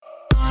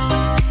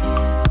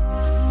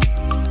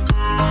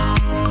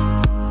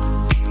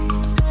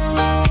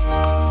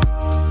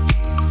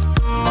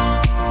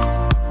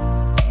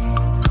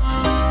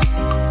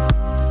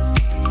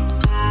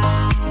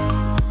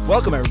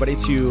Welcome, everybody,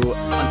 to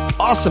an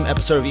awesome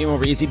episode of EM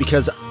Over Easy,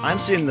 because I'm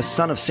sitting in the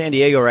sun of San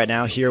Diego right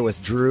now here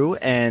with Drew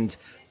and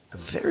a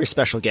very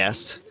special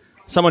guest,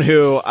 someone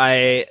who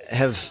I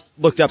have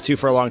looked up to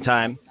for a long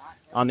time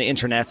on the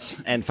internet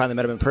and finally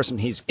met him in person.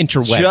 He's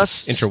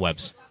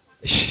Interwebs.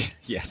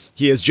 Yes,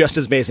 he is just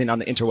as amazing on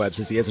the interwebs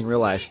as he is in real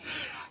life.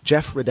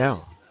 Jeff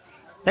Riddell.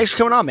 Thanks for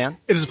coming on, man.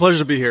 It is a pleasure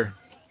to be here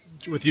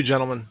with you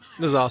gentlemen.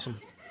 This is awesome.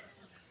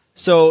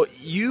 So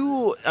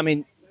you're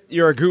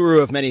a guru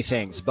of many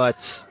things,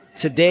 but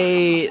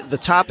today the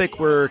topic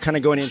we're kind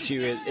of going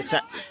into, it's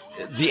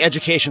the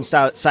education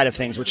side of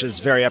things, which is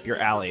very up your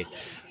alley.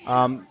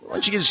 Why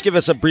don't you just give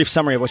us a brief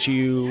summary of what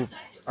you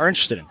are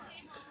interested in?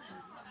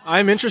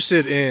 I'm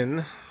interested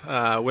in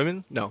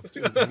women. No.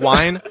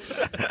 Wine.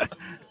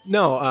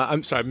 No,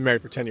 I'm sorry. I've been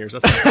married for 10 years.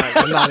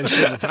 I'm not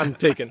interested. I'm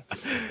taken.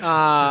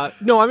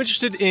 No, I'm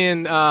interested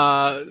in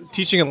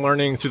teaching and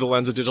learning through the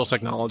lens of digital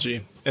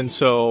technology. And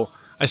so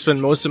I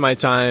spend most of my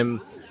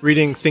time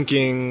reading,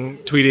 thinking,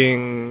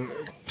 tweeting,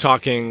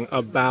 talking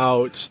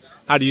about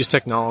how to use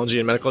technology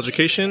in medical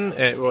education,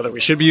 and whether we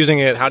should be using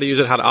it, how to use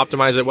it, how to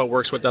optimize it, what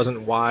works, what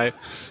doesn't, why,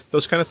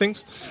 those kind of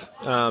things.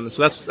 So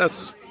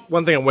that's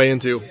one thing I'm way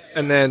into.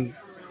 And then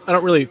I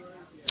don't really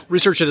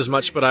research it as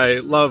much, but I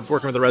love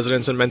working with the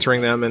residents and mentoring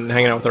them and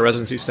hanging out with our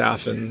residency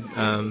staff and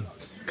kind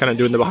of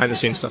doing the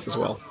behind-the-scenes stuff as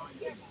well.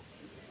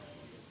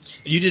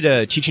 You did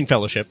a teaching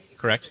fellowship,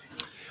 correct?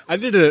 I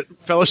did a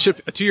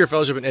 2-year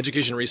fellowship in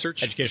education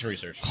research.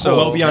 So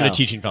well beyond a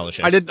teaching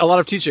fellowship. I did a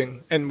lot of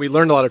teaching, and we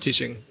learned a lot of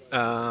teaching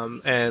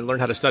and learned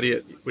how to study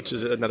it, which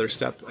is another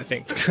step, I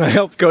think. I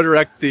helped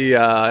co-direct the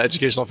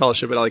educational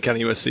fellowship at LA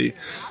County USC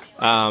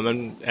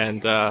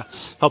and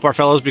help our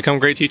fellows become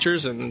great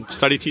teachers and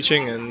study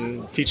teaching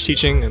and teach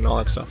teaching and all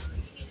that stuff.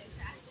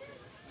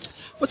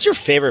 What's your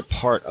favorite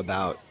part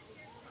about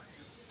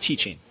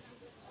teaching?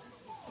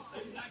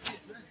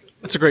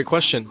 That's a great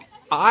question.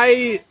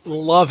 I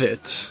love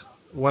it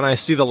when I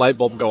see the light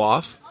bulb go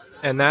off,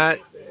 and that,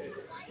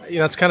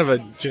 it's kind of a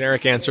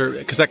generic answer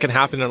because that can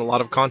happen in a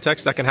lot of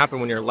contexts. That can happen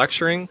when you're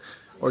lecturing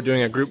or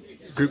doing a group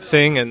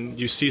thing and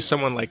you see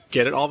someone like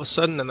get it all of a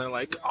sudden and they're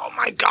like, oh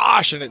my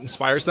gosh, and it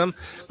inspires them.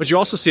 But you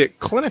also see it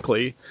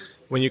clinically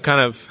when you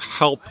kind of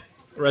help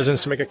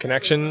residents to make a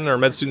connection or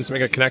med students to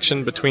make a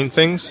connection between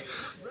things.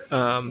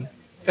 And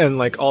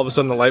like all of a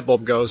sudden the light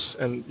bulb goes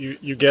and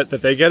you get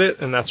that they get it,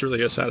 and that's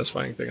really a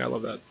satisfying thing. I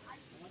love that.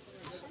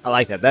 I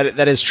like that.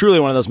 That is truly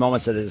one of those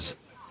moments that is,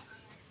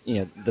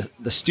 the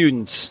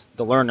student,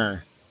 the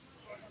learner,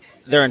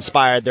 they're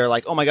inspired. They're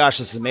like, oh my gosh,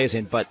 this is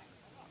amazing. But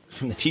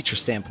from the teacher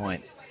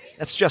standpoint,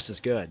 that's just as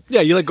good. Yeah,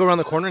 you go around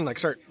the corner and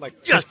start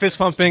fist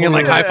pumping and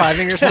high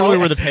fiving yourself. Totally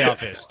where the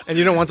payoff is. And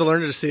you don't want the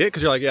learner to see it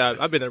because you're like, yeah,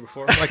 I've been there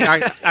before. Like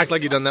act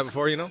like you've done that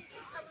before,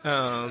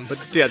 But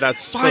yeah,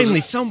 that's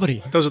finally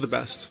somebody. Those are the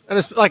best. And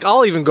it's like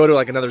I'll even go to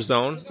like another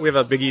zone. We have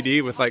a big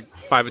ED with like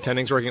 5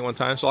 attendings working at one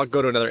time, so I'll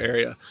go to another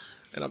area.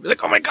 And I'll be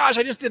like, oh my gosh,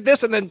 I just did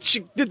this, and then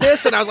she did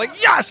this, and I was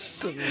like,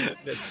 yes! And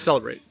it's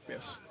celebrate,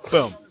 yes.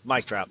 Boom,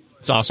 mic drop.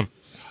 It's awesome.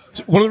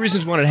 So one of the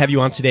reasons we wanted to have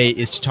you on today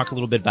is to talk a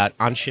little bit about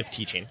on-shift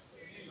teaching,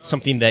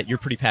 something that you're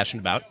pretty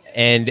passionate about.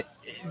 And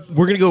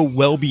we're going to go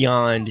well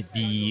beyond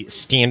the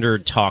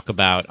standard talk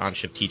about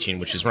on-shift teaching,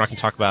 which is we're not going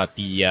to talk about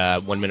the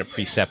 1-minute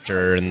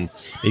preceptor and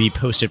maybe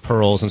posted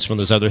pearls and some of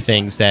those other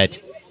things that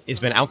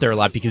has been out there a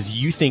lot, because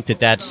you think that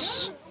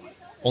that's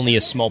only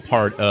a small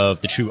part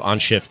of the true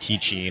on-shift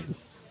teaching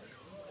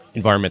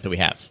environment that we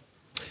have.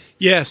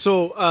 Yeah,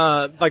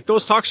 so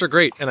those talks are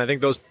great, and I think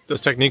those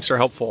techniques are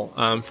helpful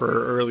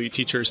for early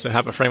teachers to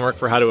have a framework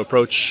for how to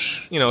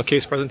approach a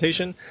case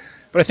presentation.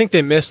 But I think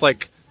they miss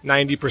like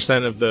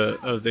 90% of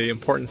the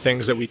important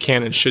things that we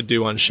can and should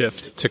do on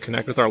shift to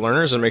connect with our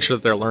learners and make sure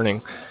that they're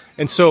learning.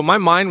 And so my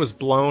mind was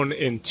blown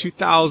in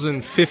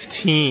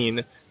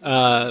 2015.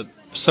 Summer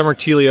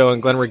Telio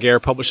and Glenn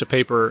Regehr published a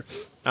paper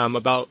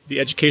about the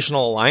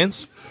Educational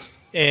Alliance,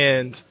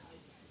 and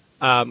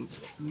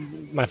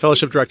my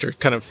fellowship director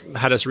kind of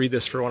had us read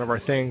this for one of our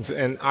things,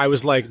 and I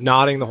was like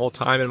nodding the whole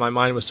time, and my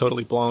mind was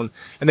totally blown.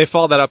 And they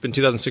followed that up in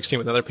 2016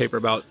 with another paper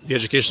about the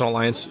Educational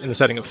Alliance in the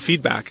setting of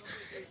feedback.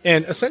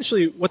 And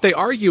essentially what they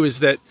argue is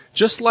that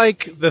just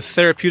like the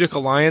Therapeutic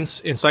Alliance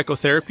in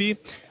psychotherapy,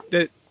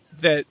 that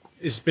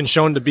has been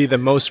shown to be the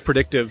most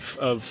predictive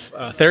of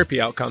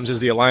therapy outcomes is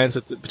the alliance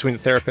between the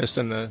therapist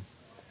and the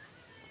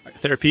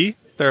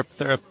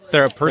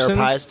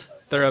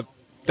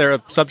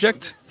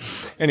subject.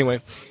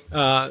 Anyway,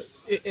 and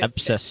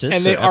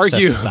they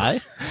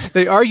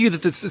argue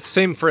that it's the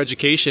same for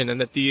education, and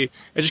that the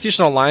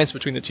educational alliance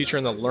between the teacher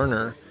and the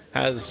learner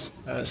has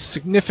a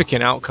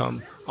significant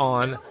outcome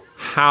on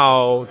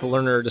how the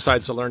learner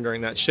decides to learn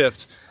during that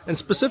shift, and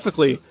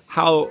specifically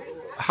how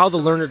the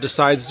learner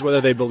decides whether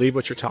they believe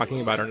what you're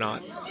talking about or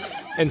not.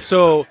 And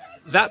so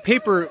that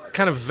paper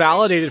kind of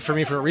validated for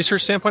me from a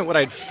research standpoint what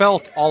I'd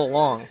felt all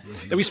along,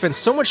 that we spend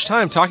so much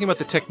time talking about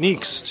the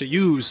techniques to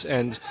use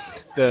and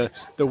the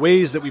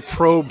ways that we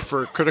probe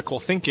for critical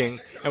thinking,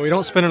 and we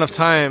don't spend enough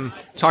time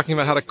talking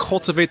about how to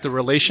cultivate the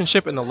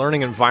relationship and the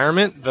learning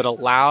environment that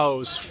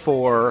allows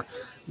for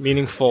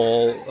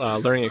meaningful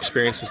learning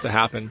experiences to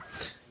happen.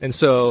 And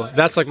so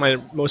that's like my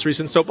most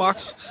recent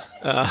soapbox,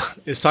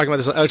 is talking about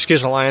this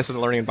Education Alliance and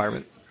the learning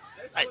environment.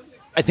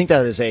 I think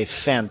that is a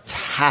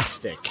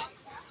fantastic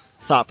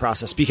thought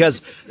process,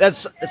 because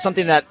that's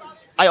something that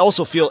I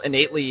also feel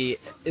innately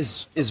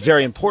is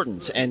very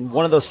important. And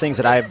one of those things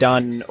that I have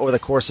done over the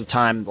course of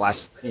time, the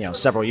last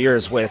several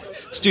years, with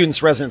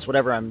students, residents,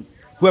 whoever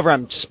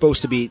I'm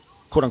supposed to be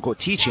quote unquote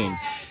teaching,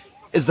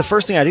 is the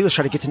first thing I do is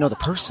try to get to know the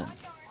person.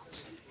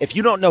 If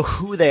you don't know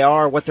who they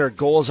are, what their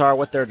goals are,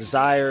 what their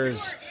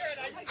desires,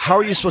 how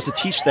are you supposed to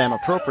teach them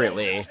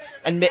appropriately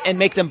and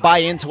make them buy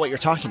into what you're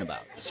talking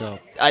about? So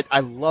I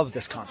love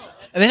this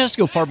concept. And that has to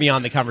go far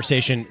beyond the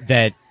conversation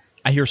that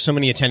I hear so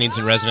many attendings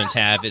and residents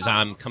have as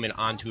I'm coming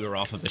onto or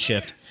off of the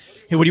shift.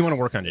 Hey, what do you want to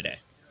work on today?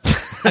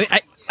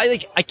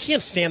 I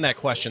can't stand that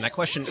question. That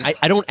question,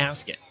 I don't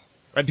ask it,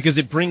 right? Because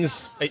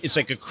it's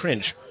like a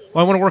cringe.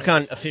 Well, I want to work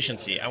on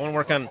efficiency. I want to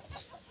work on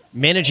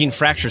managing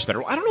fractures better.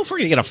 Well, I don't know if we're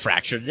going to get a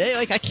fracture today.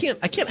 Like, I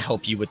can't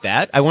help you with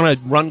that. I want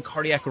to run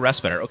cardiac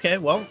arrest better. Okay,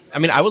 well, I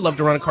mean, I would love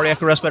to run a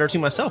cardiac arrest better too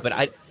myself, but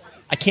I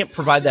can't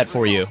provide that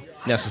for you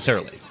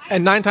necessarily.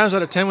 And 9 times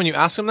out of 10, when you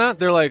ask them that,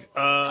 they're like,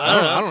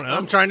 I don't know.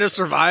 I'm trying to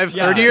survive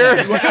third year.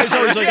 It's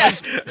always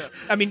like,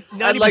 I mean,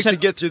 90%, I'd like to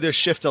get through this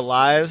shift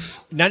alive.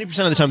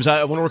 90% of the times,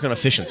 I want to work on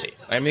efficiency.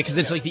 I mean, because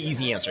it's like the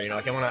easy answer.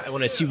 Like I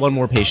want to see one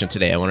more patient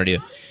today. I want to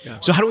do. Yeah.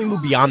 So how do we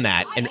move beyond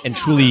that and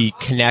truly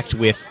connect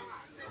with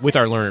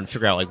our learner and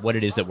figure out like what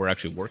it is that we're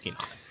actually working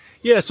on?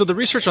 Yeah. So the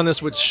research on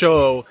this would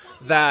show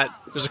that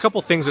there's a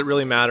couple things that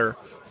really matter.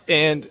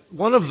 And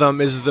one of them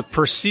is the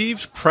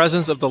perceived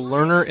presence of the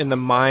learner in the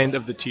mind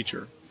of the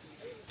teacher.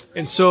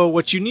 And so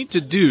what you need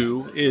to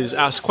do is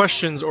ask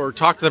questions or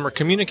talk to them or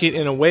communicate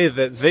in a way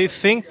that they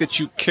think that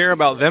you care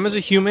about them as a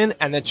human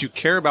and that you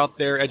care about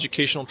their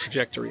educational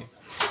trajectory.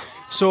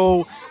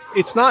 So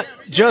it's not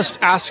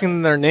just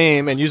asking their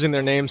name and using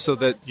their name so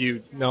that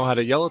you know how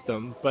to yell at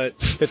them, but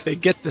that they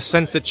get the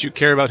sense that you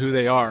care about who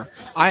they are.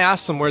 I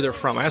ask them where they're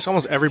from. I ask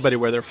almost everybody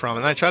where they're from,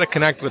 and I try to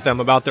connect with them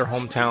about their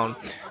hometown.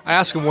 I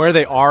ask them where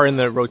they are in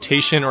the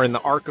rotation or in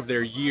the arc of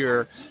their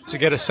year to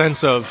get a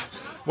sense of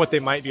what they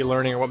might be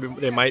learning or what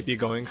they might be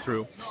going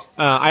through.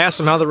 I ask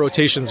them how the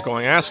rotation's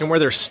going. I ask them where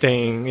they're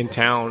staying in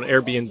town,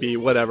 Airbnb,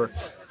 whatever.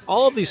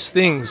 All of these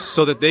things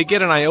so that they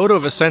get an iota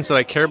of a sense that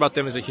I care about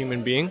them as a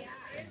human being.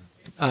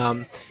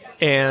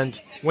 And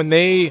when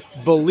they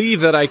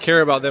believe that I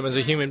care about them as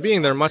a human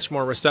being, they're much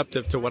more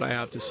receptive to what I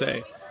have to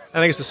say.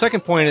 And I guess the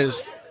second point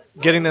is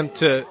getting them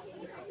to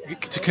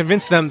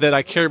convince them that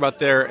I care about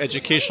their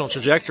educational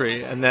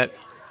trajectory and that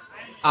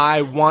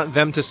I want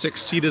them to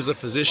succeed as a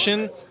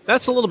physician.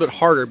 That's a little bit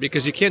harder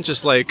because you can't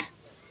just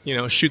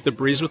shoot the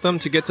breeze with them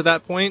to get to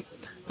that point.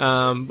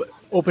 But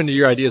open to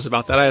your ideas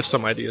about that. I have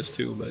some ideas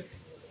too, but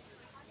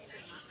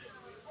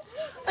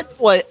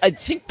well, I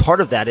think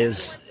part of that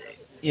is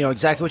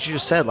exactly what you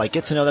just said, like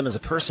get to know them as a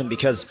person,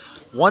 because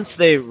once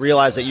they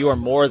realize that you are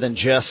more than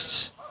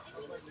just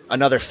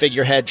another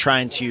figurehead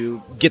trying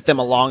to get them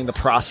along the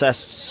process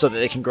so that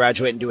they can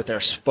graduate and do what they're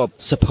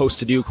supposed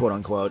to do, quote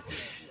unquote,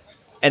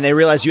 and they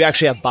realize you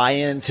actually have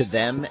buy-in to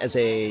them as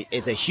a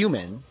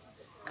human,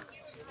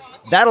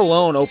 that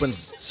alone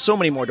opens so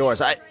many more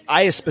doors.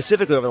 I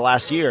specifically over the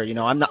last year,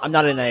 I'm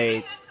not in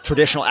a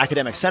traditional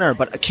academic center,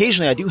 but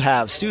occasionally I do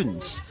have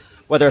students,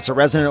 whether it's a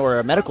resident or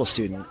a medical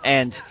student,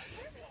 and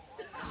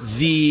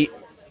the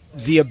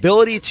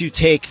ability to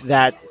take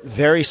that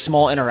very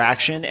small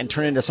interaction and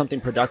turn it into something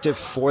productive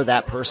for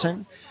that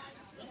person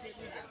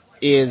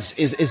is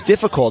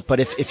difficult.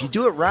 But if you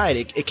do it right,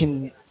 it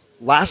can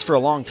last for a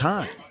long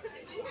time.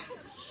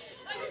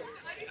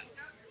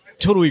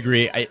 Totally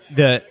agree.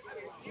 The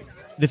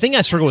thing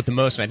I struggle with the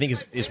most, and I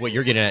think is what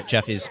you're getting at,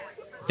 Jeff, is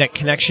that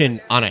connection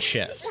on a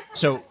shift.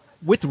 So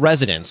with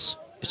residents,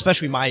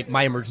 especially my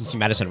emergency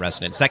medicine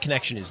residents, that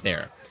connection is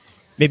there.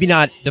 Maybe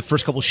not the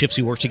first couple shifts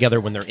we work together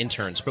when they're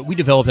interns, but we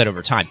develop that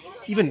over time.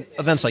 Even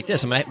events like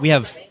this, we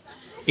have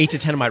 8 to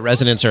 10 of my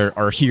residents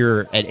are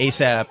here at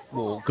ASAP.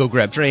 We'll go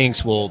grab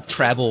drinks. We'll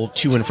travel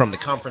to and from the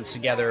conference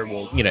together.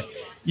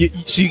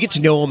 So you get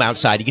to know them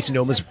outside. You get to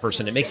know them as a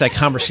person. It makes that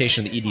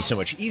conversation in the ED so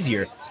much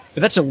easier.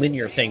 But that's a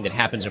linear thing that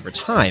happens over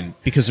time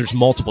because there's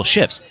multiple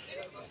shifts.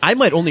 I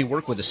might only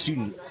work with a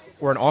student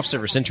or an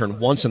off-service intern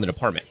once in the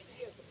department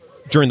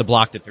during the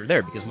block that they're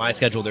there because my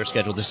schedule, their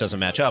schedule, this doesn't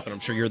match up, and I'm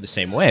sure you're the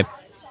same way.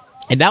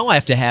 And now I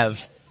have to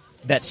have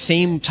that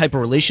same type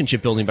of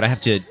relationship building, but I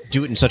have to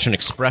do it in such an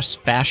express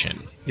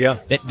fashion. Yeah.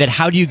 That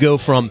how do you go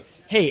from,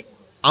 hey,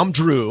 I'm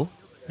Drew.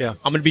 Yeah.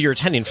 I'm going to be your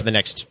attending for the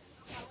next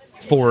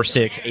 4,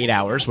 6, 8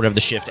 hours, whatever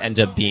the shift ends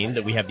up being,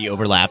 that we have the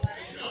overlap.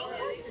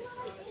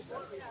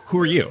 Who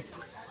are you?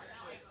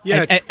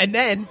 Yeah. And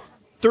then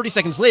 30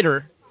 seconds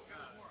later,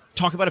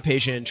 talk about a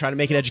patient, try to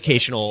make it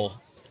educational,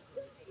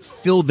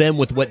 fill them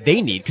with what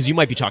they need. Because you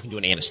might be talking to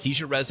an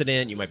anesthesia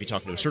resident, you might be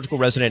talking to a surgical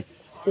resident,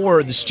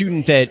 or the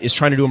student that is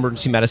trying to do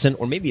emergency medicine,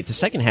 or maybe at the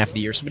second half of the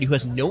year, somebody who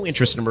has no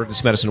interest in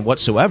emergency medicine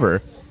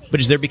whatsoever, but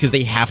is there because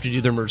they have to do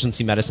their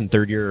emergency medicine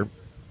third-year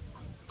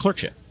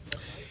clerkship.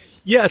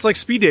 Yeah, it's like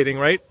speed dating,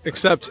 right?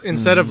 Except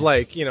instead of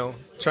like,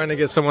 trying to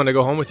get someone to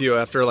go home with you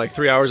after like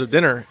 3 hours of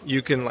dinner,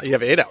 you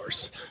have 8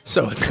 hours.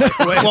 So it's like,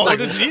 Well,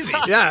 this is easy.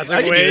 yeah, it's I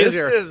like can way do this.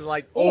 easier. It is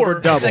like Or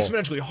over double. it's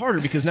exponentially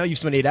harder because now you've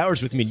spent 8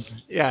 hours with me.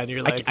 Yeah, and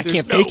you're like, I "There's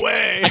can't no fake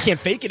way. it. I can't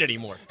fake it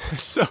anymore.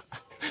 So,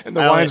 and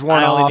the I wine's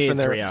worn only off, need and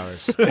they're 3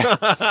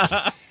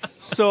 hours.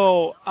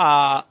 So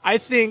I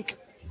think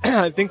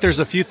there's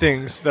a few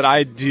things that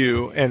I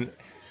do, and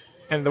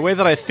the way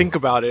that I think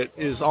about it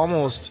is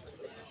almost,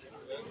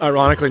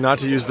 ironically, not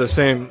to use the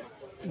same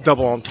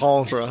double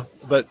entendre,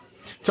 but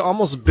to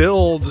almost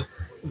build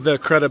the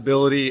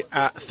credibility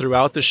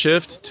throughout the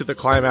shift to the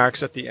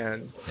climax at the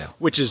end,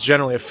 which is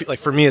generally like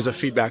for me is a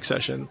feedback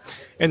session.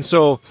 And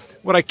so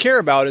what I care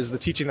about is the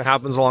teaching that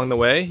happens along the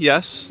way.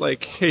 Yes,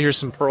 like, hey, here's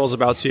some pearls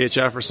about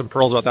CHF or some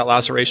pearls about that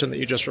laceration that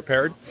you just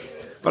repaired.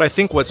 But I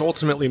think what's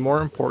ultimately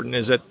more important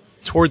is that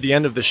toward the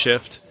end of the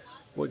shift,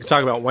 we can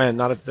talk about when,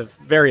 not at the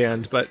very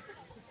end, but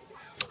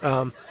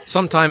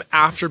sometime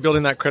after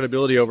building that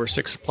credibility over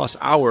 6+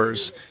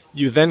 hours,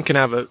 you then can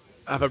have a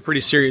pretty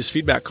serious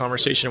feedback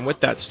conversation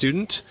with that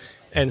student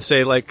and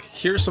say, like,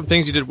 here's some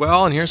things you did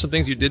well and here's some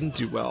things you didn't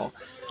do well.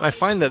 And I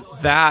find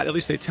that at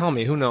least they tell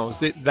me, who knows,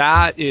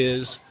 that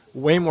is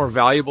way more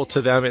valuable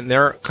to them in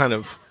their kind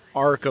of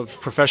arc of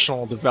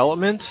professional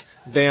development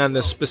than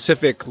the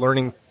specific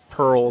learning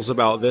pearls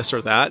about this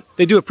or that.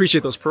 They do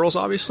appreciate those pearls,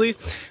 obviously,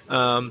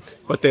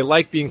 but they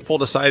like being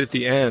pulled aside at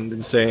the end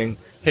and saying,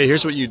 hey,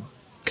 here's what you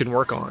can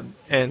work on.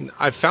 And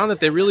I've found that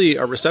they really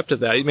are receptive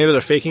to that. Maybe they're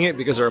faking it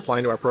because they're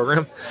applying to our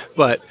program,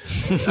 but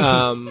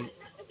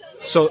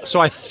so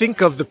I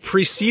think of the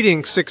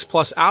preceding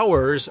 6+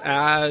 hours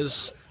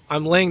as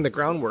I'm laying the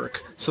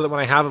groundwork so that when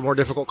I have a more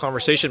difficult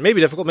conversation,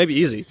 maybe difficult, maybe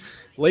easy,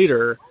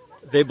 later,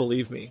 they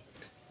believe me.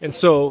 And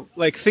so,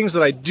 like, things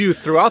that I do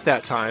throughout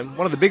that time,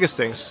 one of the biggest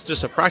things,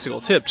 just a practical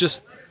tip,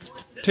 just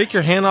take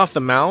your hand off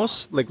the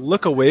mouse, like,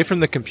 look away from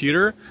the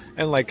computer,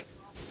 and, like,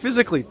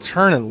 physically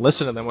turn and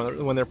listen to them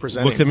when they're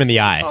presenting. Look them in the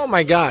eye. Oh,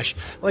 my gosh.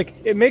 Like,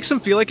 it makes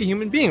them feel like a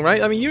human being,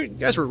 right? I mean, you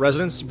guys were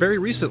residents very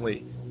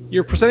recently.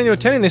 You're presenting to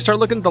attending, they start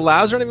looking at the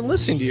labs, they're not even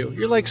listening to you.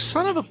 You're like,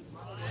 son of a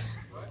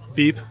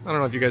beep. I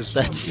don't know if you guys...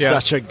 That's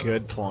such a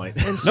good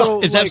point. And so,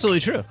 No, it's absolutely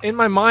true. In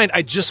my mind,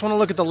 I just want to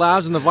look at the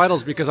labs and the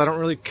vitals because I don't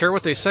really care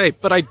what they say,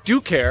 but I do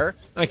care,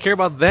 and I care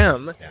about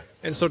them. Yeah.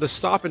 And so to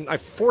stop, and I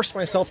force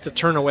myself to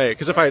turn away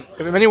because if I'm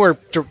anywhere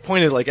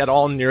pointed like at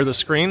all near the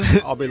screen,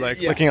 I'll be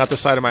like looking out the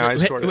side of my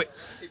eyes toward it.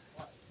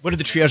 What did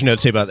the triage note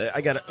say about that?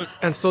 I got it.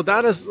 And so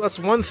that's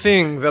one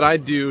thing that I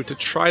do to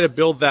try to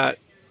build that,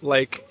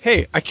 like,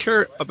 hey, I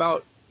care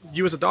about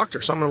you as a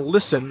doctor, so I'm going to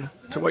listen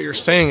to what you're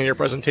saying in your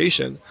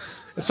presentation.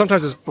 And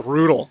sometimes it's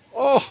brutal.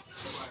 Oh,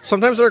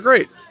 sometimes they're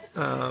great.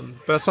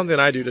 But that's something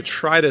I do to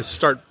try to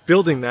start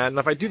building that. And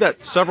if I do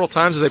that several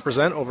times as they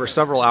present over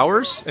several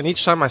hours, and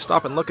each time I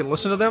stop and look and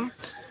listen to them,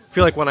 I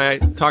feel like when I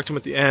talk to them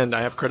at the end,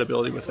 I have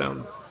credibility with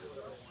them.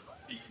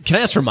 Can I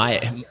ask for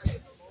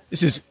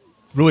this is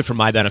really for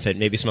my benefit,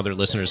 maybe some other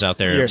listeners out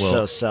there You're will...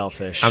 so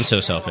selfish. I'm so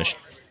selfish.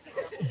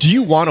 Do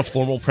you want a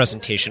formal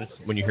presentation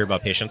when you hear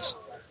about patients?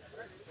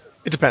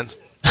 It depends.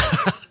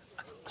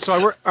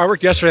 So I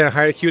worked yesterday in a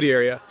high acuity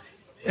area,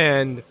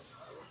 and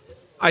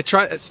I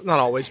try. It's not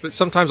always, but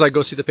sometimes I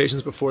go see the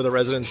patients before the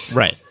residents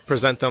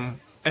present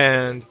them,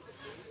 and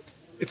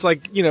it's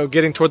like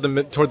getting toward the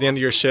end of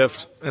your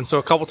shift. And so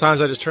a couple times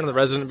I just turn to the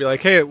resident and be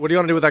like, "Hey, what do you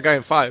want to do with that guy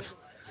in 5?"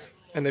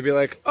 And they'd be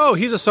like, "Oh,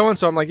 he's a so and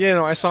so." I'm like, "Yeah,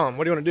 no, I saw him.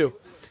 What do you want to do?"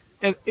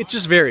 And it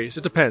just varies.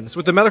 It depends.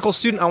 With the medical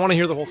student, I want to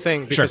hear the whole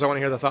thing because I want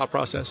to hear the thought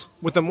process.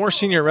 With the more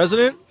senior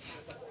resident,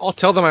 I'll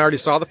tell them I already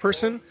saw the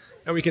person,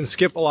 and we can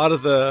skip a lot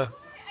of the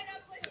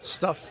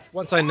stuff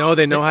once I know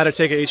they know how to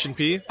take a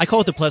H&P. I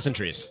call it the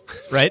pleasantries,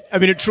 right? I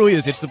mean, it truly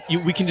is.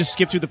 We can just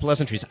skip through the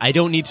pleasantries. I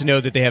don't need to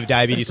know that they have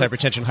diabetes,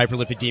 hypertension,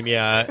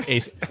 hyperlipidemia.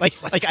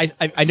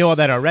 I know all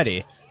that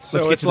already. So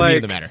let's get to the meat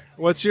of the matter.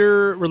 What's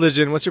your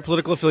religion? What's your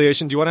political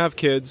affiliation? Do you want to have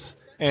kids?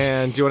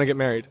 And do you want to get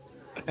married?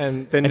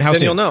 And then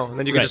you'll know. And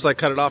then you can just like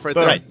cut it off right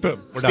there. Right,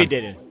 boom. We're Speed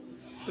done. dating.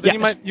 But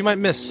then you might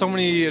miss so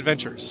many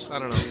adventures. I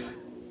don't know.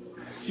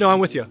 No, I'm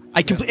with you.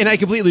 I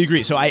completely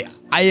agree. So I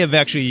have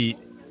actually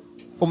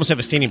almost have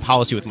a standing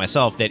policy with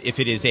myself that if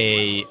it is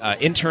a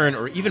intern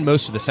or even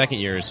most of the second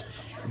years,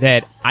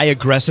 that I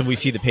aggressively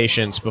see the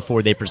patients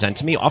before they present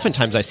to me.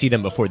 Oftentimes I see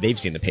them before they've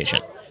seen the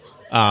patient.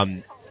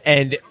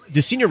 And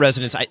the senior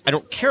residents I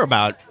don't care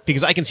about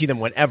because I can see them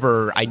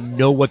whenever. I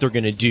know what they're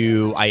going to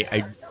do.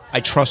 I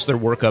trust their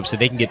workup so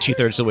they can get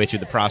 2/3 of the way through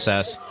the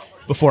process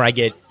before I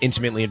get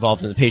intimately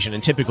involved in the patient.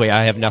 And typically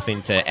I have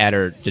nothing to add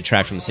or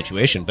detract from the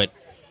situation.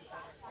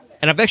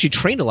 And I've actually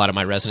trained a lot of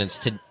my residents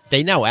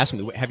they now ask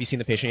me, have you seen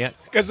the patient yet?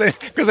 Because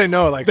they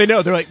know, like, they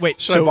know. They're like,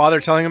 wait, should I bother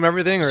telling them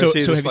everything? Or so is he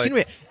have just you seen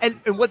it?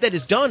 And what that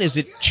has done is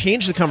it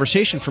changed the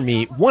conversation for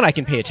me. One, I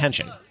can pay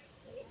attention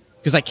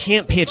because I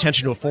can't pay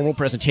attention to a formal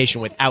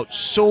presentation without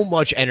so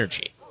much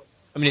energy.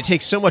 I mean, it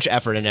takes so much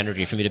effort and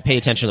energy for me to pay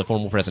attention to the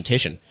formal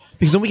presentation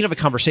because then we can have a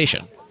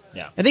conversation.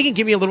 Yeah. And they can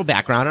give me a little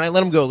background, and I let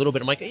them go a little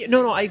bit. I'm like,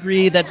 no, I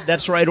agree,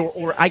 that's right,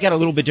 or I got a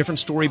little bit different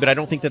story, but I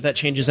don't think that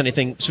changes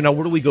anything. So now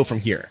where do we go from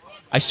here?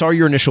 I saw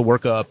your initial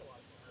workup.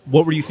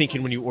 What were you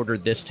thinking when you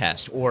ordered this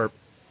test? Or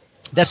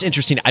that's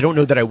interesting. I don't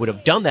know that I would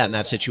have done that in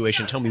that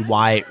situation. Tell me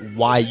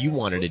why you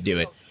wanted to do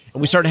it.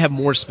 And we started to have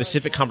more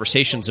specific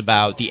conversations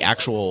about the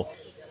actual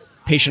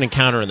patient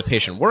encounter and the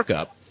patient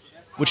workup,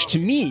 which to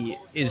me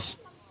is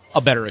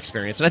a better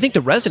experience. And I think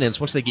the residents,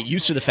 once they get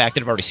used to the fact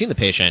that I've already seen the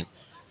patient,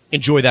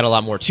 enjoy that a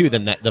lot more too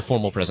than the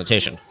formal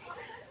presentation.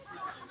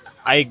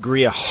 I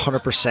agree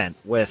 100%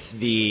 with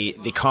the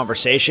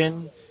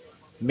conversation,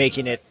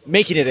 making it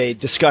a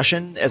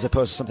discussion as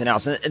opposed to something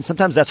else. And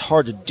sometimes that's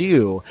hard to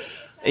do.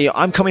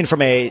 I'm coming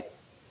from a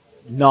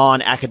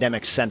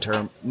non-academic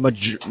center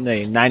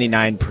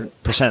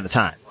 99% of the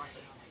time.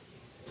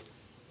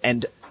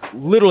 And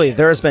literally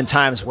there has been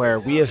times where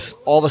we have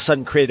all of a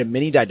sudden created a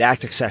mini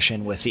didactic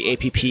session with the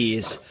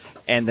APPs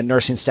and the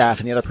nursing staff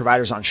and the other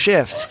providers on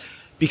shift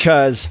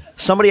because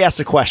somebody asked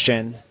a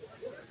question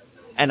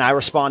and I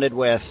responded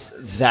with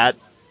that,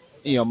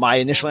 my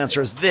initial answer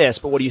is this,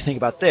 but what do you think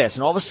about this?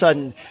 And all of a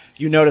sudden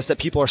you notice that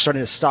people are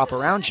starting to stop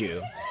around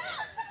you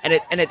and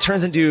it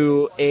turns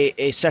into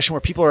a session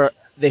where people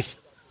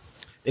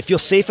they feel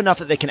safe enough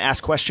that they can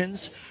ask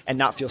questions and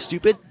not feel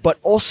stupid, but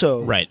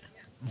also right.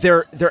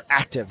 They're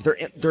active.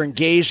 They're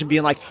engaged and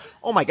being like,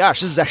 oh my gosh,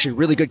 this is actually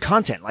really good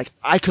content. Like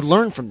I could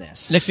learn from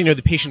this. Next thing you know,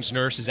 the patient's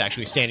nurse is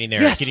actually standing there,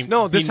 yes. being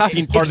No, this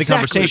being part of the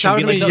conversation.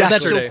 Being like,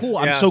 that's so cool.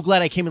 I'm so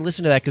glad I came and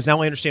listened to that because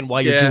now I understand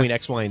why you're doing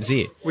X, Y, and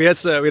Z. We had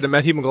a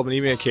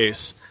methemoglobinemia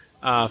case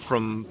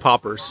from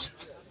Poppers,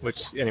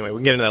 which anyway we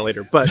can get into that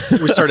later. But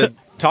we started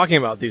talking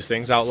about these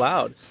things out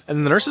loud, and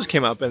then the nurses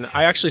came up, and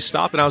I actually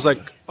stopped, and I was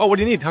like, "Oh, what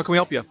do you need? How can we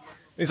help you?"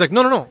 He's like,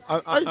 no,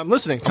 I'm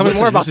listening. Tell me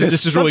more about this.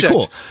 This is really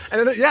cool.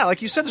 And then,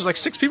 like you said, there's like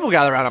 6 people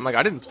gathered around. I'm like,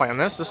 I didn't plan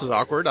this. This is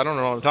awkward. I don't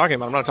know what I'm talking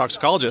about. I'm not a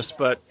toxicologist,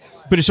 but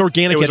it's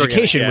organic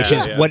education, organic.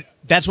 which is what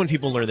that's when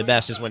people learn the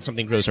best is when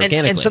something grows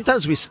organically. And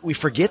sometimes we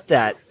forget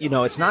that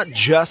it's not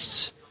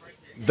just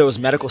those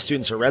medical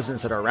students or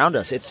residents that are around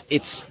us.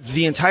 It's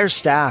the entire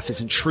staff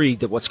is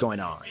intrigued at what's going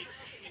on,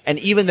 and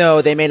even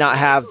though they may not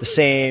have the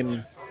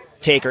same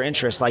take or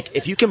interest, like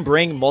if you can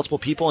bring multiple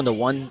people into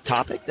one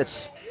topic,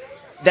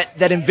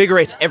 that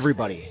invigorates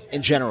everybody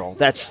in general.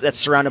 That's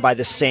surrounded by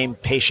the same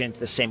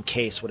patient, the same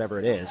case, whatever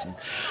it is. And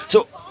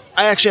so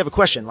I actually have a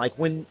question. Like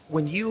when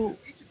you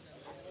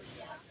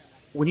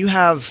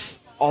have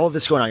all of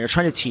this going on, you're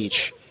trying to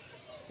teach.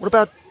 What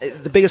about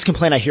the biggest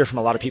complaint I hear from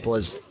a lot of people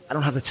is I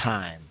don't have the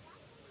time.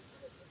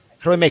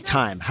 How do I make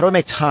time? How do I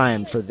make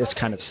time for this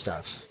kind of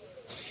stuff?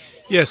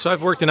 Yeah, so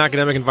I've worked in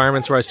academic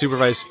environments where I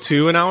supervise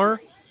 2 an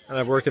hour, and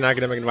I've worked in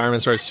academic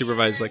environments where I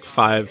supervise like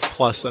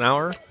 5+ an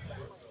hour.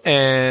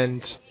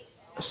 And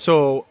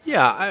so,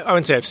 I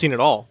wouldn't say I've seen it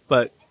all,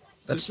 but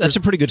that's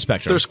a pretty good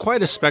spectrum. There's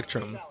quite a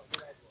spectrum.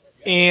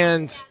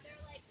 And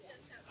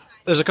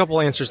there's a couple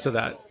answers to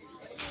that.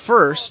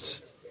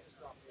 First,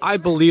 I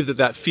believe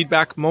that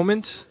feedback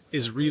moment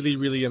is really,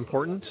 really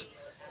important.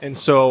 And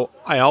so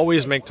I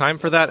always make time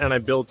for that, and I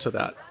build to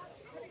that.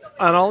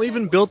 And I'll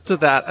even build to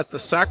that at the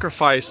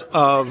sacrifice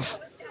of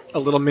a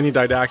little mini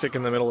didactic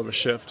in the middle of a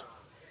shift.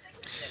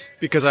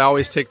 Because I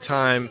always take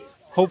time,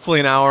 hopefully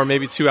an hour,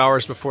 maybe 2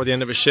 hours before the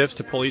end of a shift,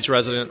 to pull each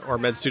resident or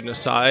med student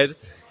aside.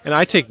 And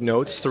I take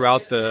notes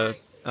throughout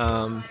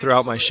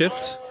my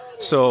shift.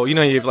 So, you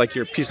have like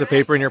your piece of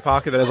paper in your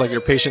pocket that has like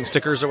your patient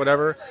stickers or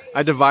whatever.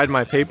 I divide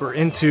my paper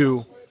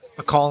into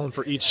a column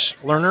for each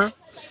learner.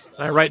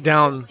 And I write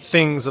down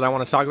things that I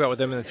want to talk about with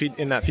them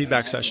in that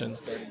feedback session.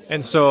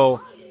 And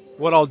so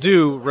what I'll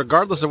do,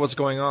 regardless of what's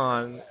going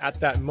on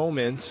at that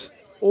moment,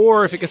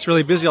 or if it gets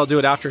really busy, I'll do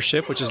it after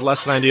shift, which is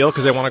less than ideal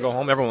because they want to go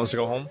home. Everyone wants to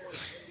go home.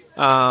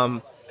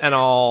 And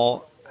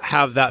I'll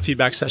have that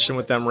feedback session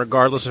with them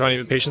regardless of how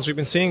many patients we've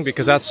been seeing,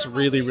 because that's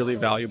really, really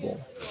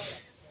valuable.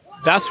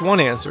 That's one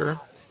answer.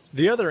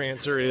 The other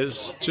answer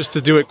is just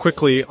to do it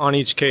quickly on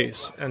each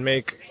case and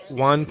make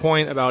one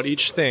point about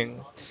each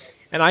thing.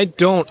 And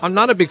I'm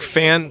not a big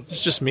fan,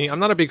 it's just me, I'm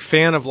not a big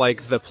fan of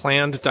like the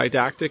planned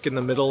didactic in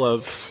the middle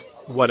of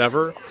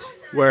whatever,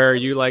 where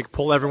you like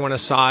pull everyone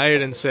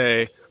aside and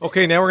say,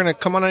 okay, now we're going to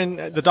come on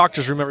in the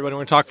doctor's room, everybody, we're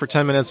going to talk for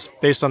 10 minutes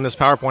based on this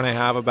PowerPoint I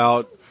have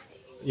about,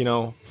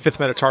 fifth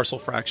metatarsal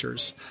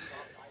fractures.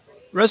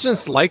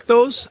 Residents like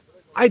those.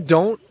 I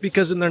don't,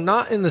 because they're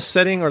not in the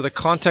setting or the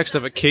context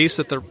of a case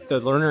that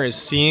the learner is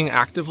seeing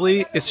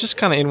actively. It's just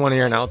kind of in one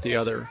ear and out the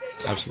other.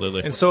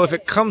 Absolutely. And so if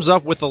it comes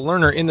up with the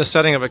learner in the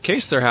setting of a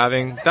case they're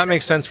having, that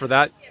makes sense for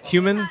that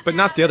human, but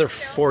not the other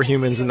 4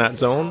 humans in that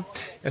zone.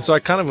 And so I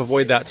kind of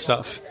avoid that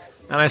stuff.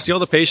 And I see all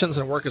the patients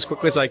and work as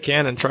quickly as I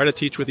can and try to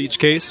teach with each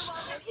case,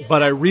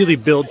 but I really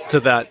build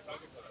to that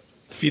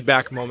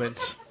feedback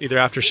moment, either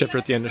after shift or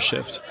at the end of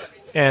shift.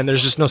 And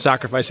there's just no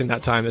sacrificing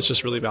that time. It's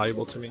just really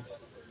valuable to me.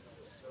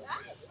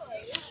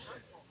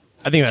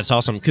 I think that's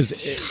awesome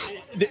because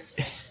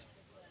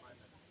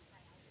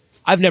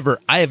I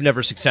have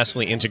never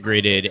successfully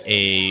integrated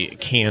a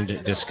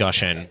canned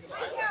discussion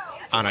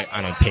on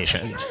a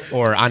patient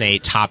or on a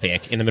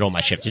topic in the middle of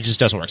my shift. It just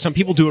doesn't work. Some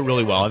people do it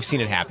really well. I've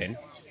seen it happen.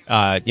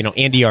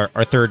 Andy,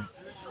 our third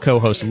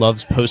co-host,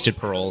 loves Posted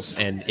Pearls,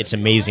 and it's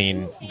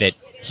amazing that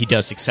he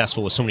does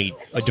successful with so many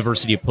a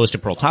diversity of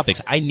Posted Pearl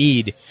topics. I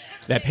need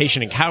that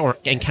patient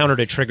encounter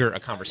to trigger a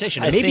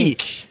conversation. And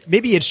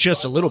maybe it's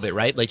just a little bit,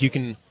 right? Like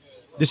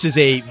this is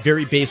a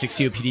very basic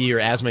COPD or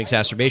asthma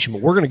exacerbation,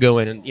 but we're going to go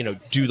in and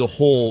do the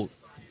whole.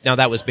 Now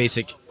that was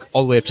basic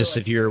all the way up to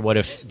severe. What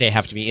if they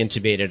have to be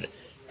intubated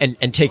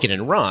and take it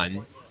and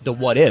run? The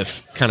what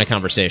if kind of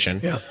conversation.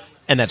 Yeah.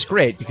 And that's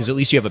great because at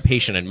least you have a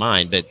patient in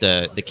mind. But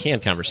the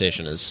canned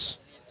conversation is.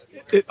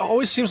 It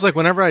always seems like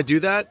whenever I do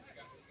that,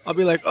 I'll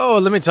be like, oh,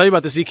 let me tell you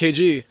about this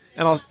EKG.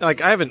 And I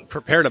haven't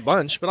prepared a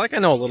bunch, but I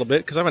know a little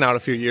bit because I've been out a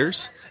few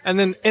years. And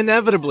then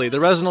inevitably the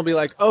resident will be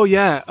like, oh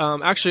yeah,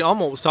 actually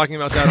Almo was talking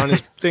about that on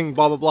his thing,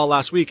 blah, blah, blah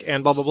last week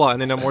and blah, blah, blah.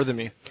 And they know more than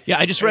me. Yeah,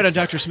 I just read on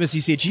Dr. Smith's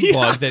ECG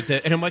blog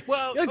and I'm like,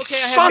 well, like,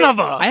 okay,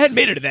 I hadn't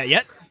made it to that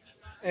yet.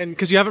 And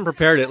because you haven't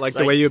prepared it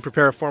the way you would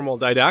prepare a formal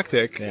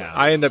didactic,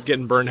 I end up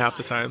getting burned half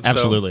the time.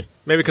 Absolutely. So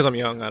maybe because I'm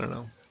young, I don't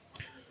know.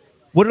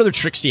 What other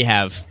tricks do you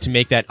have to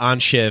make that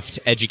on-shift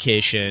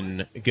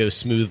education go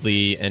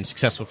smoothly and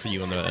successful for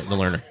you and the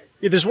learner?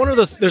 Yeah, there's one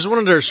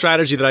other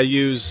strategy that I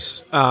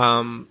use that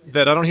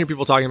I don't hear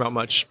people talking about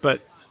much,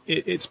 but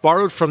it's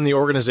borrowed from the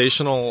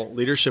organizational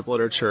leadership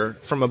literature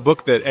from a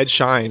book that Ed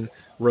Schein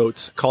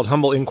wrote called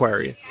Humble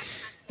Inquiry.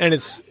 And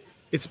it's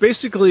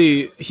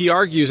basically, he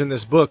argues in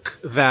this book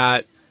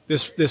that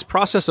this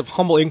process of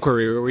humble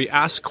inquiry, where we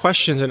ask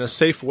questions in a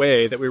safe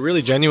way that we're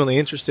really genuinely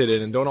interested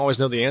in and don't always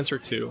know the answer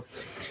to,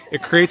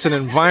 it creates an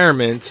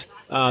environment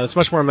that's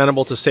much more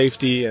amenable to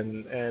safety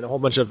and a whole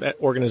bunch of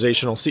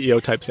organizational CEO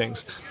type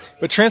things.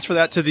 But transfer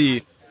that to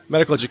the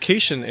medical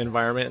education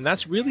environment, and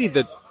that's really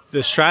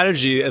the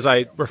strategy, as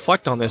I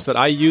reflect on this, that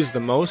I use the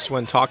most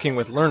when talking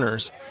with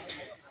learners.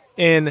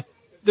 And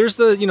there's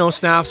the,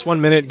 snaps,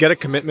 1 minute, get a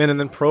commitment, and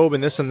then probe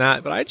and this and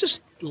that. But I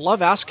just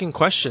love asking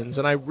questions,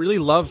 and I really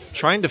love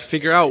trying to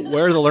figure out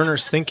where the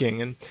learner's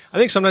thinking. And I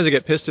think sometimes they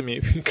get pissed at me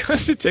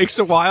because it takes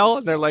a while,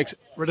 and they're like,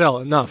 Riddell,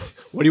 enough.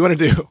 What do you want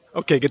to do?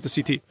 Okay, get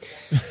the CT.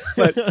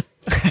 But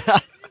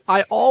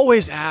I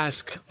always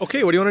ask,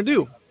 okay, what do you want to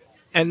do?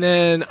 And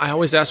then I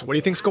always ask, what do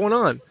you think's going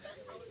on?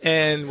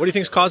 And what do you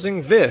think's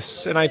causing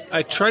this? And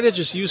I try to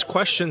just use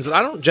questions that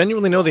I don't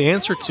genuinely know the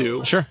answer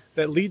to. Sure.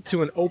 That lead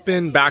to an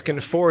open back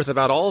and forth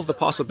about all of the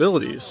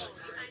possibilities.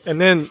 And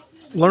then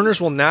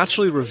learners will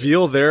naturally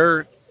reveal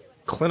their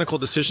clinical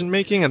decision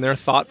making and their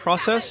thought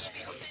process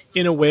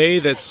in a way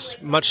that's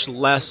much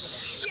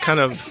less kind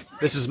of,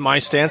 this is my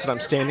stance and I'm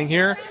standing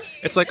here.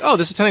 It's like, oh,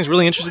 this attending is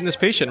really interested in this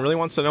patient, really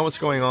wants to know what's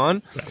going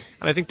on. Right.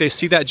 And I think they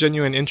see that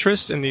genuine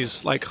interest in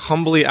these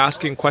humbly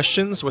asking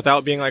questions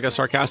without being a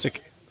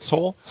sarcastic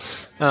soul.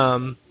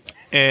 And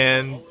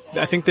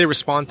I think they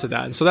respond to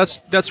that. And so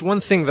that's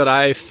one thing that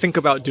I think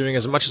about doing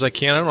as much as I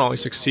can. I don't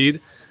always succeed.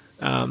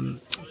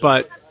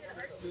 But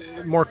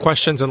more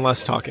questions and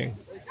less talking.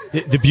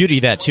 The beauty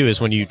of that, too,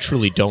 is when you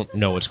truly don't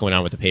know what's going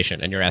on with the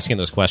patient and you're asking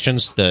those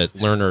questions, the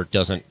learner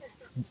doesn't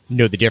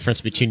know the difference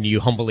between you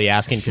humbly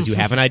asking because you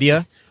have an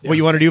idea what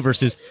you want to do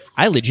versus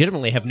I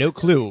legitimately have no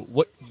clue.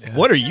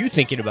 What are you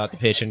thinking about the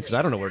patient? Because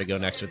I don't know where to go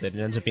next with it.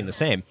 It ends up being the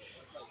same.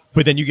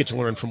 But then you get to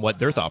learn from what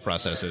their thought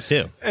process is,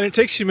 too. And it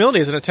takes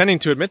humility as an attending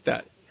to admit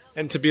that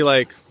and to be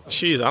like,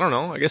 geez, I don't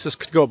know. I guess this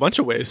could go a bunch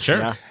of ways. Sure.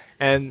 Yeah.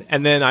 And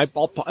then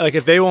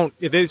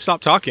if they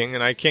stop talking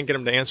and I can't get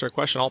them to answer a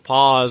question, I'll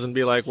pause and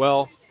be like,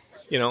 well,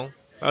 if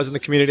I was in the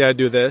community, I'd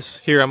do this.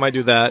 Here, I might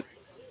do that.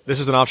 This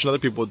is an option other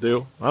people would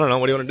do. I don't know.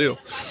 What do you want to do?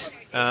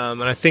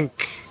 And I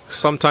think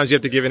sometimes you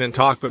have to give in and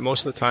talk, but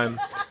most of the time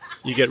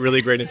you get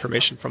really great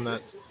information from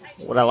that.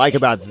 What I like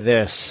about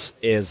this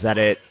is that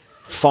it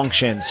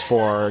functions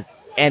for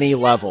any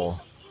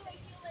level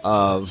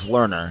of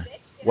learner,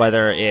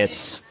 whether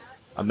it's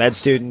a med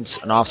student,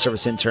 an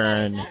off-service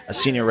intern, a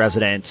senior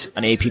resident,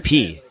 an APP.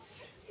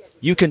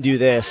 You can do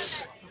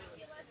this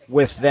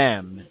with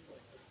them,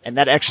 and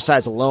that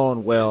exercise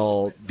alone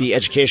will be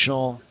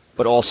educational,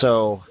 but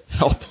also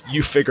help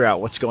you figure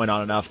out what's going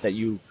on enough that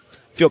you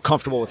feel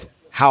comfortable with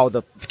how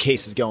the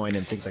case is going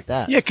and things like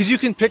that. Yeah, because you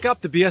can pick up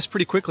the BS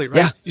pretty quickly, right?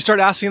 Yeah. You start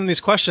asking them these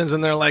questions,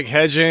 and they're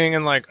hedging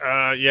and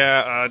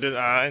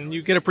and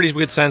you get a pretty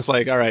good sense, all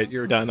right,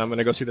 you're done. I'm going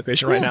to go see the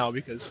patient right now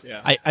because,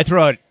 I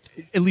throw out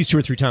at least 2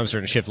 or 3 times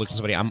during a shift, look at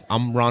somebody,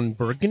 I'm Ron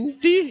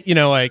Burgundy,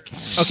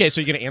 okay, so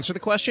you're going to answer the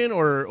question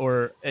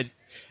or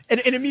and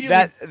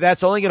immediately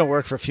that's only going to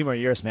work for a few more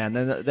years, man.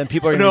 Then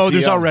people are going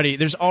to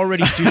there's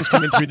already students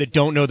coming through that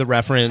don't know the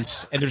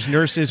reference, and there's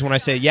nurses when I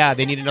say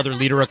they need another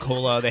liter of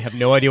cola, they have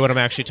no idea what I'm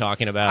actually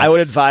talking about. I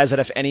would advise that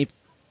if any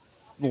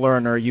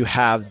learner you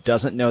have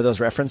doesn't know those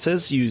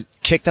references, you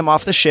kick them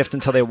off the shift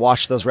until they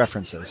watch those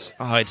references.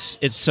 Oh, it's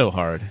so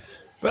hard.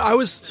 But I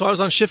was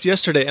on shift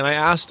yesterday, and I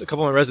asked a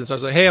couple of my residents. I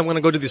was like, "Hey, I'm going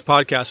to go do these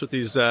podcasts with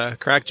these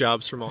crack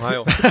jobs from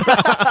Ohio,"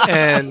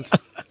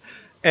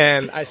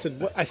 and I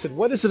said,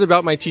 "What is it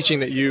about my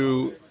teaching that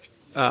you,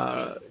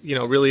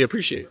 really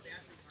appreciate?"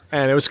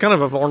 And it was kind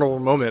of a vulnerable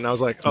moment. I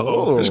was like,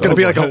 Oh, there's going to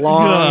be like a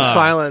long Yeah.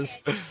 silence.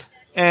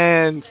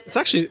 And it's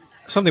actually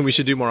something we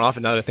should do more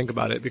often now that I think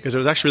about it, because it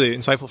was actually really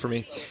insightful for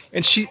me.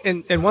 And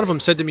and one of them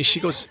said to me, she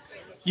goes,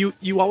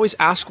 you always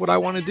ask what I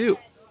want to do.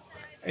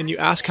 And you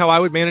ask how I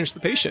would manage the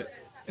patient.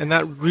 And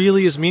that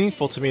really is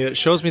meaningful to me. It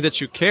shows me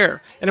that you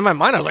care. And in my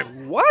mind, I was like,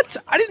 what?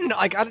 I didn't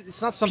like,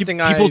 it's not something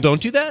People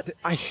don't do that?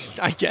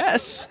 I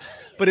guess,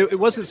 but it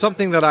wasn't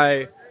something that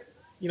I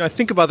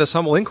think about this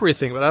humble inquiry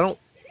thing, but I don't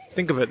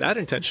think of it that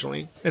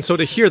intentionally. And so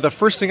to hear the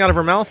first thing out of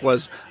her mouth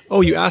was,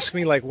 oh, you ask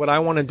me like what I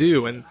want to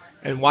do and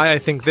why I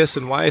think this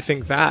and why I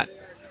think that.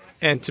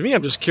 And to me,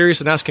 I'm just curious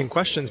and asking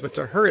questions, but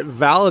to her, it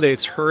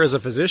validates her as a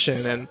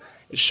physician, and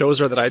it shows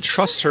her that I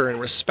trust her and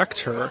respect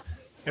her.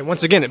 And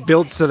once again, it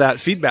builds to that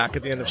feedback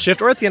at the end of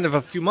shift or at the end of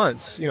a few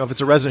months. If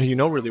it's a resident who you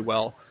know really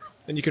well,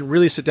 then you can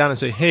really sit down and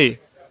say, hey,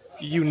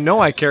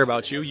 I care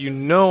about you.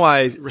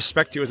 I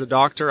respect you as a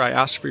doctor. I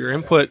ask for your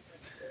input.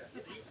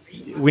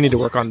 We need to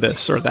work on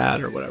this or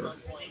that or whatever.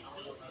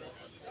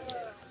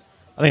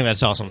 I think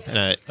that's awesome.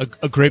 And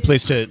a great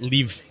place to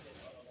leave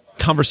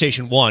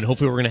conversation one.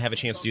 Hopefully we're going to have a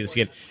chance to do this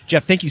again.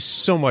 Jeff, thank you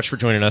so much for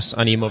joining us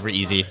on EM Over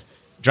Easy,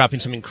 dropping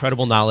some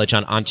incredible knowledge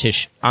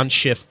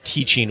on-shift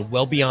teaching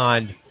well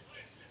beyond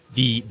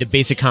the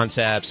basic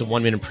concepts of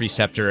one-minute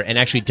preceptor, and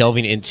actually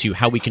delving into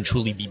how we can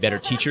truly be better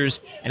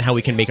teachers and how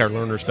we can make our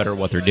learners better at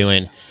what they're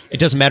doing. It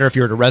doesn't matter if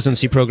you're at a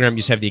residency program, you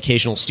just have the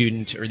occasional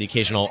student or the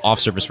occasional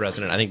off-service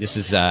resident. I think this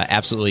is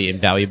absolutely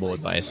invaluable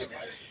advice.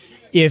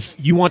 If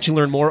you want to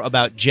learn more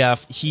about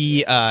Jeff,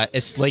 he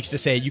likes to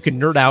say you can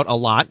nerd out a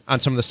lot on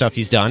some of the stuff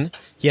he's done.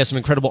 He has some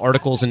incredible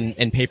articles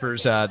and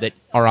papers that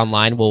are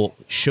online. We'll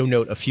show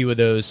note a few of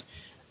those.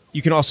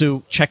 You can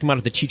also check him out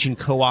at the Teaching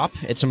Co-op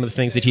at some of the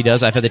things that he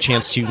does. I've had the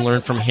chance to learn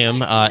from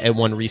him at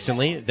one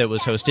recently that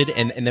was hosted,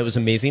 and that was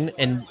amazing.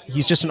 And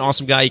he's just an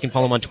awesome guy. You can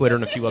follow him on Twitter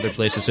and a few other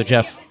places. So,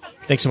 Jeff,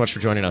 thanks so much for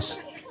joining us.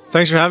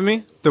 Thanks for having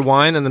me. The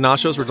wine and the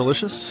nachos were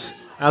delicious,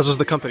 as was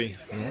the company.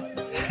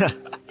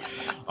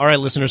 All right,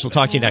 listeners, we'll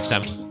talk to you next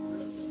time.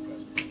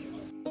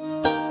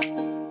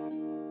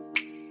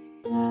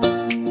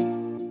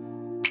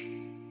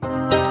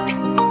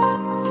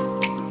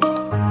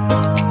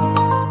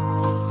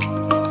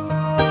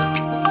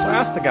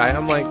 The guy,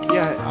 I'm like,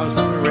 yeah, I was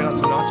waiting on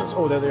some nachos.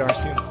 Oh, there they are.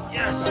 See them.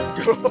 Yes.